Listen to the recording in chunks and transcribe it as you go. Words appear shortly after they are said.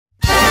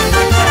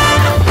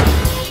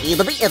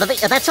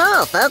That's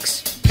all,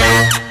 folks.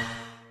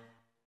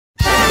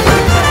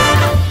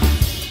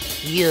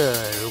 You're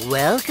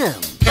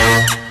welcome.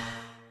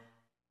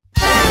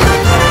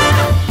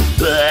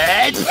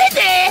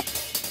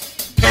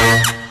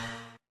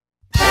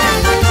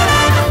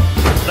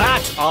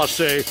 That I'll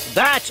say.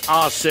 That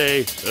I'll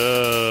say.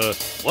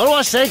 What do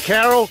I say,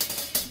 Carol?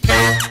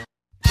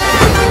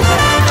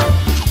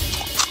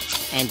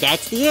 And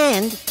that's the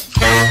end.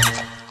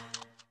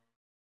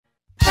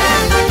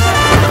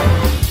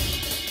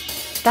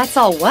 That's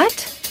all what?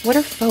 What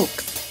are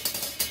folks?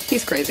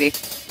 He's crazy.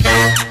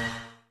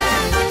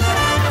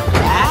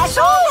 That's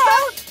all.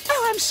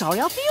 Oh, I'm sorry.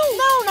 After you.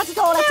 No, not at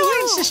all. After you.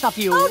 Insist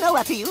after you. Oh, no,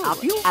 after you.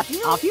 After you. After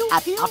you. After you.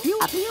 After you. After you.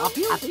 After you. After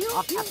you. After you.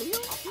 After you. After you.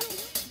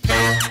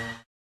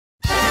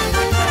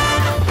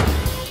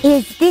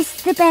 Is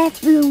this the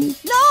bathroom?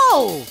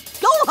 No!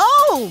 Go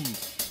home!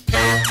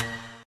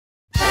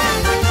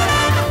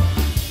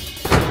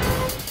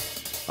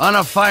 On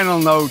a final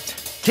note,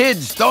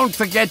 kids, don't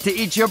forget to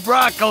eat your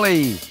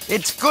broccoli.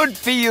 It's good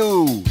for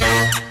you.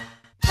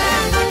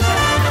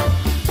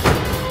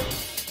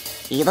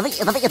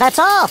 That's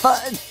all.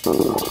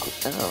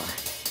 Oh,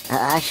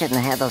 I shouldn't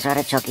have had those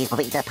artichoke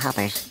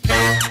poppers.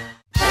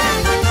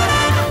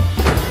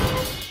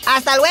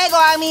 Hasta luego,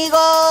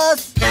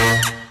 amigos!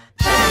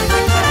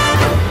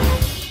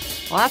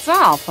 Well, that's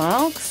all,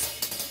 folks.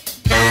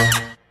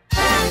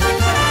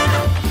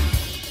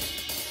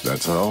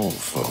 That's all,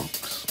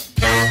 folks.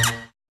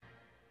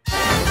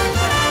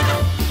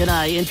 Can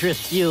I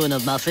interest you in a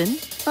muffin?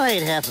 I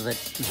ate half of it.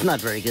 It's not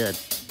very good.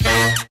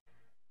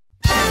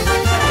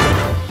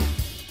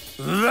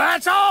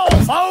 That's all,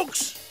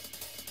 folks.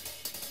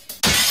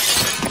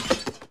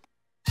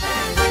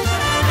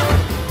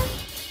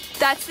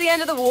 That's the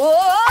end of the war.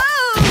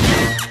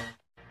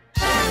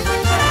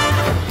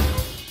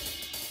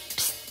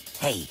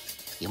 Hey,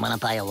 you want to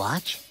buy a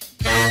watch?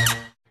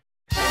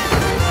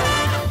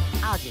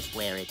 I'll just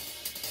wear it.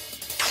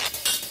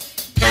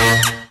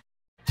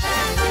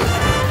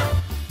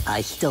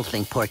 I still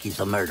think Porky's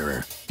a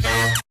murderer.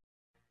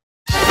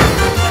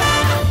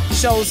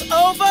 Show's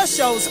over,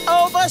 show's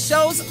over,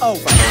 show's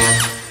over.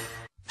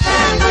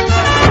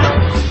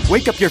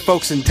 Wake up your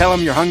folks and tell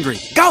them you're hungry.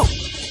 Go!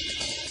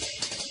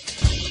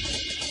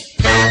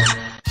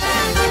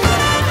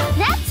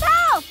 That's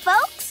all,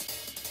 folks.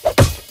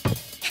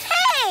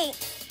 Hey!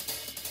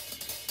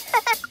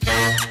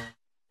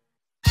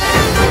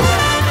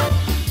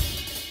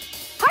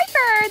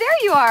 Piper, there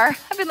you are.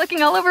 I've been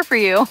looking all over for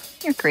you.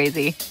 You're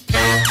crazy.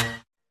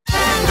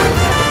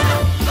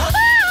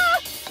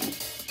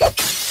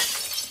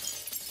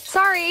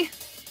 Sorry.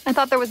 I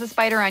thought there was a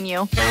spider on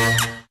you.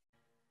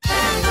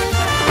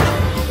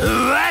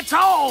 That's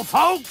all,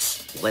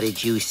 folks. What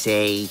did you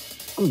say?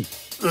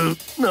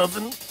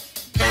 Nothing.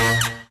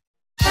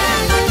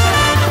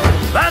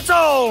 That's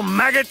all,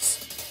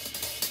 maggots.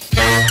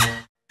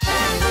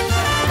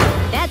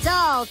 That's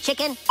all,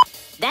 chicken.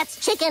 That's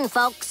chicken,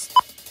 folks.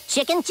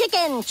 Chicken,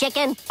 chicken,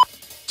 chicken.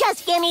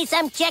 Just give me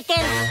some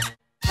chicken.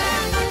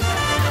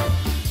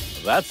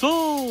 That's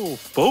all,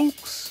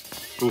 folks.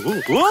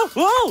 Whoa,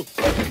 whoa.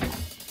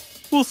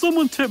 Will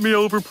someone tip me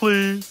over,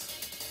 please?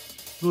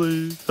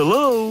 Please.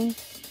 Hello?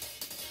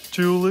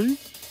 Julie?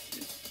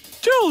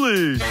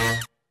 Julie!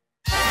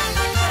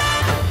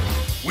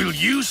 Will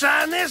you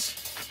sign this?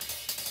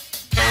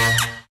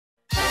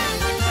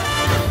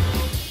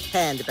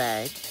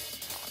 Handbag.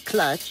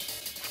 Clutch.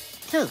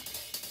 Tote.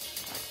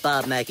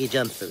 Bob Mackie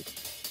jumpsuit.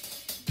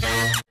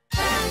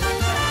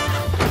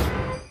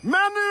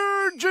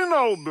 Manu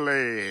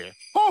Ginobili.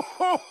 Ho,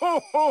 ho,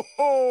 ho, ho,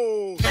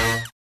 ho.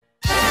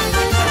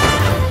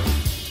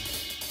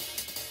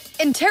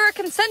 Intera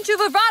consentu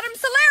vivatum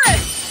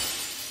celeris!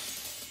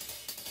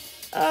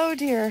 Oh,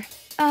 dear.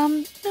 No,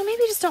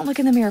 maybe just don't look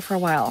in the mirror for a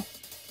while.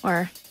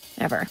 Or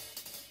ever.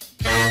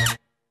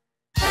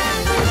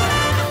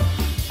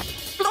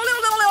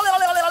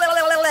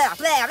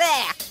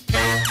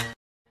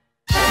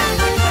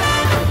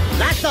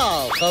 That's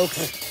all, folks.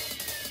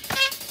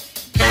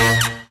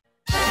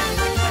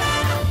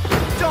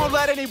 Don't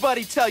let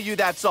anybody tell you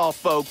that's all,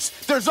 folks.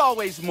 There's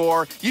always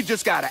more. You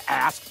just gotta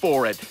ask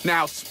for it.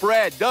 Now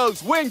spread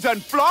those wings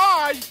and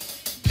fly!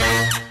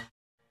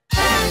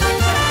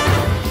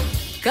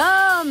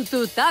 Come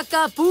to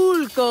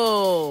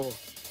Tacapulco.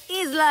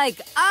 It's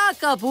like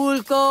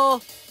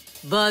Acapulco,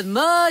 but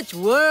much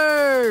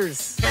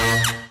worse.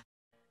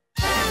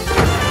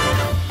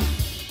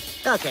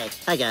 Okay,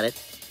 I got it.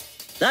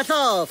 That's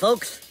all,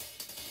 folks.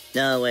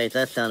 No, wait,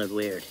 that sounded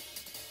weird.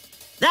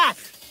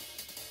 That's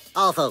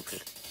all, folks.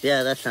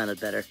 Yeah, that sounded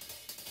better.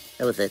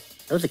 That was it.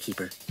 That was a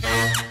keeper.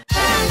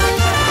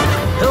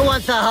 Who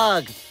wants a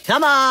hug?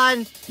 Come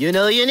on! You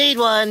know you need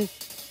one.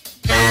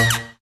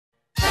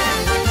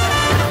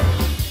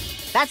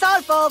 That's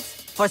all, folks,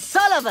 for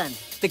Sullivan,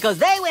 because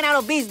they went out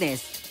of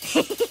business.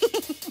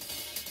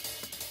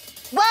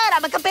 What?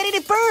 I'm a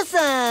competitive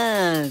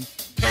person.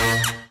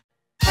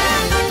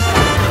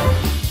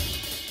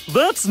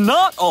 That's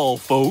not all,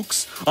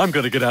 folks. I'm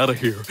gonna get out of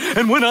here.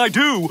 And when I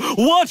do,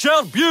 watch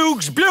out,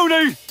 Bugs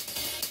Beauty!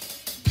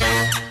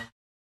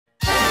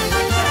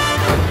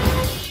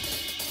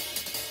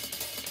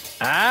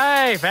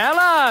 Hey,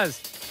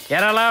 fellas!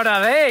 Get a load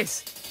of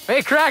this.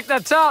 We cracked the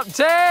top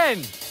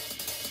 10.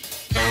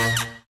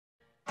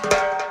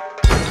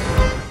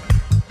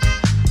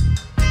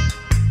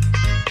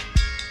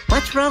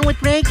 What's wrong with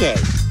reggae?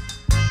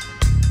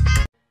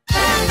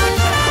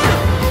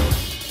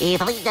 The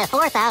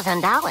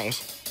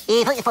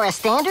 $4,000. For a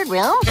standard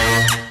room?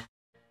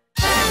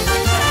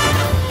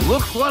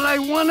 Look what I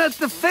won at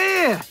the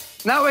fair.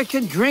 Now I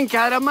can drink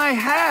out of my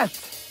hat.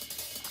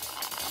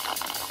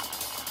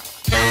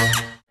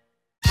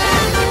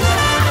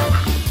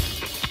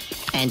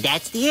 And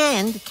that's the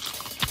end.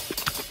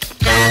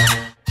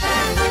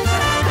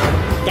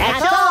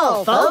 That's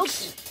all,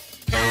 folks.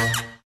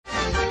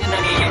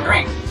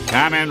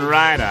 Coming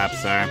right up,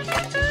 sir.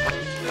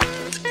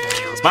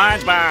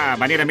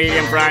 SpongeBob, I need a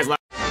medium fries drink.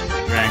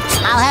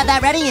 I'll have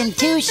that ready in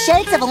 2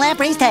 shakes of a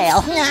lamprey's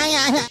tail.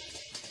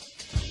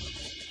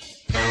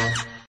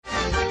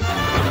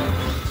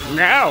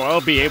 Now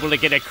I'll be able to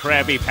get a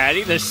Krabby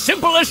Patty the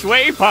simplest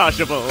way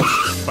possible.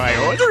 By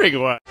ordering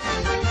one.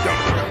 Don't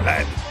worry, lad.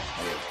 I have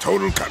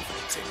total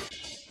confidence in you.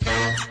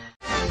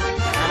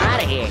 I'm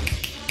out of here.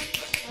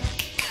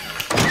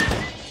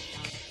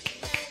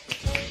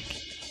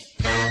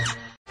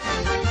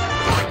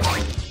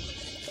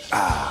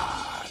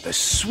 The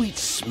sweet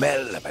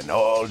smell of an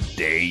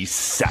all-day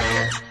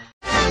sucker.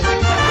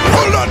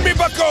 Hold on, me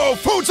bucko!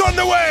 Food's on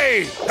the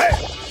way! Hey,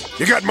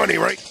 you got money,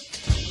 right?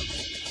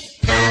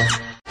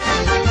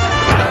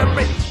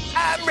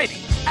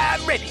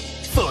 I'm ready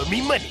for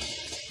me money.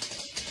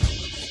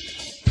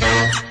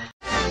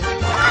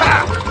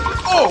 Ha!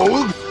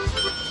 Oh!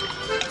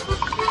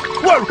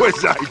 What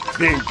was I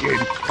thinking?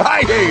 I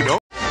ain't no...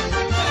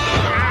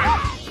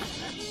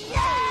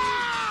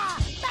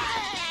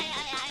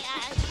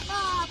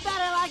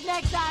 Better luck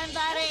next time,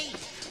 buddy.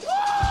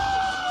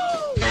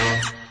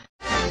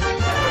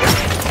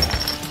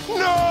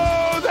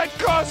 No, that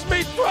cost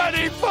me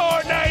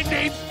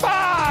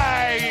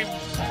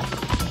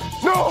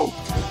 $24.95. No,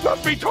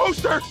 not me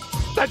toaster.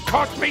 That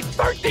cost me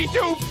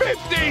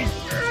 $32.50.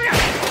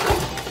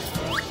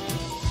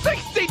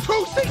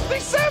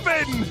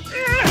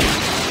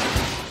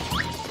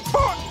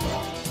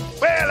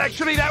 $62.67. Well,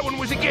 actually, that one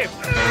was a gift.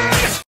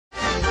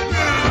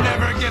 You'll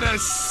never get a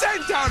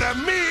cent out of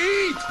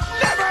me.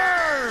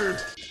 Never.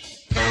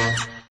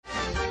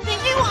 Do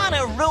you want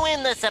to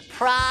ruin the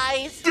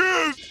surprise?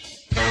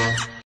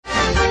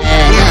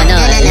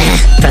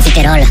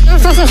 Profiterol.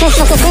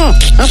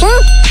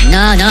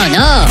 No.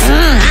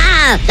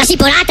 Ah, la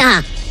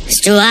chipolata.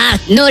 Stuart,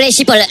 no le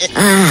chipolata.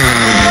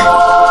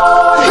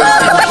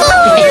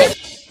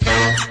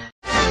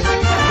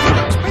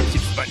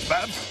 Expensive,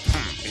 SpongeBob.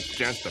 It's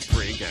just a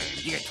free game.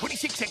 You got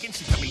 26 seconds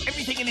to tell me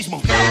everything in this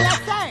movie. Yes,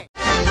 sir.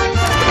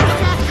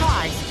 Fast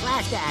cars,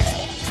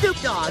 flashbacks, Snoop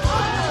Dogg,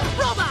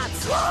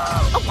 robots,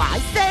 a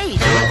wise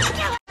sage.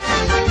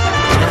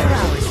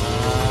 Heroes.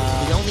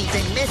 The only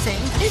thing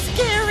missing is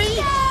Gary.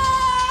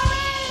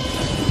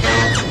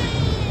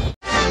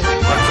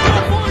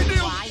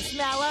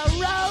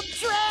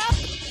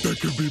 That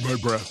could be my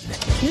breath.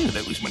 Yeah,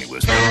 that was money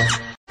well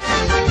spent.